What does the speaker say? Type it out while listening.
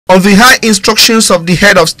On the high instructions of the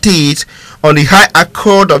head of state, on the high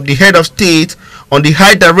accord of the head of state, on the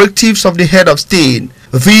high directives of the head of state.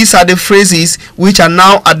 These are the phrases which are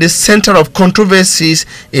now at the center of controversies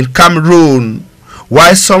in Cameroon.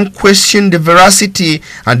 While some question the veracity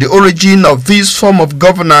and the origin of this form of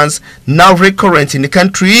governance now recurrent in the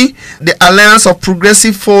country, the Alliance of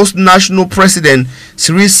Progressive Force National President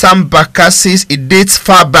Cyril Sambaka says it dates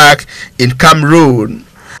far back in Cameroon.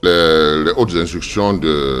 Les hautes instructions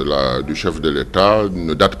du chef de l'État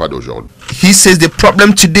ne datent pas d'aujourd'hui. He says the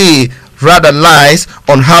problem today rather lies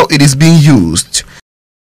on how it is being used.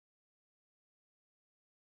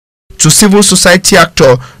 To civil society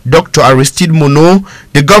actor Dr. Aristide Monod,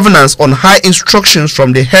 the governance on high instructions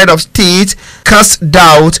from the head of state casts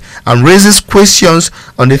doubt and raises questions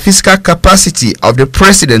on the fiscal capacity of the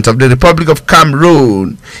President of the Republic of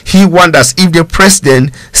Cameroon. He wonders if the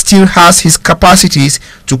President still has his capacities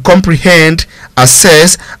to comprehend,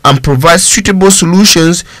 assess, and provide suitable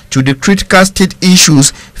solutions to the critical state issues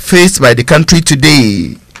faced by the country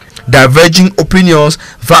today. Diverging opinions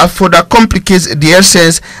that further complicates the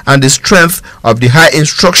essence and the strength of the high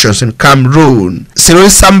instructions in Cameroon. Cyril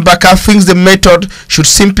Sambaka thinks the method should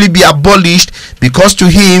simply be abolished because to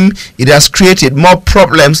him it has created more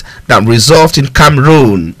problems than resolved in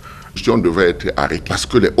Cameroon. Devrait être arrêtée parce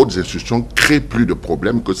que les hautes institutions créent plus de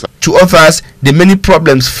problèmes que ça. To others, the many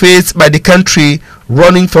problems faced by the country,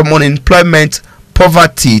 running from unemployment,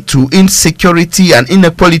 poverty to insecurity and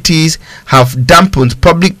inequalities, have dampened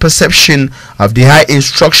public perception of the high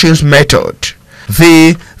instructions method.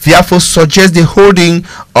 They therefore suggest the holding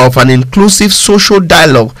of an inclusive social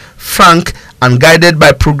dialogue, frank and guided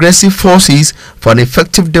by progressive forces for an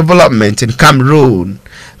effective development in Cameroon.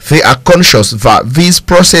 They are conscious that this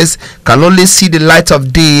process can only see the light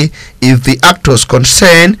of day if the actors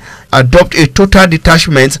concerned adopt a total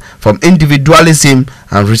detachment from individualism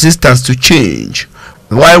and resistance to change.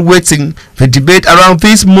 While waiting, the debate around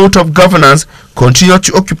this mode of governance continues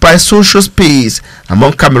to occupy social space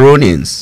among Cameroonians.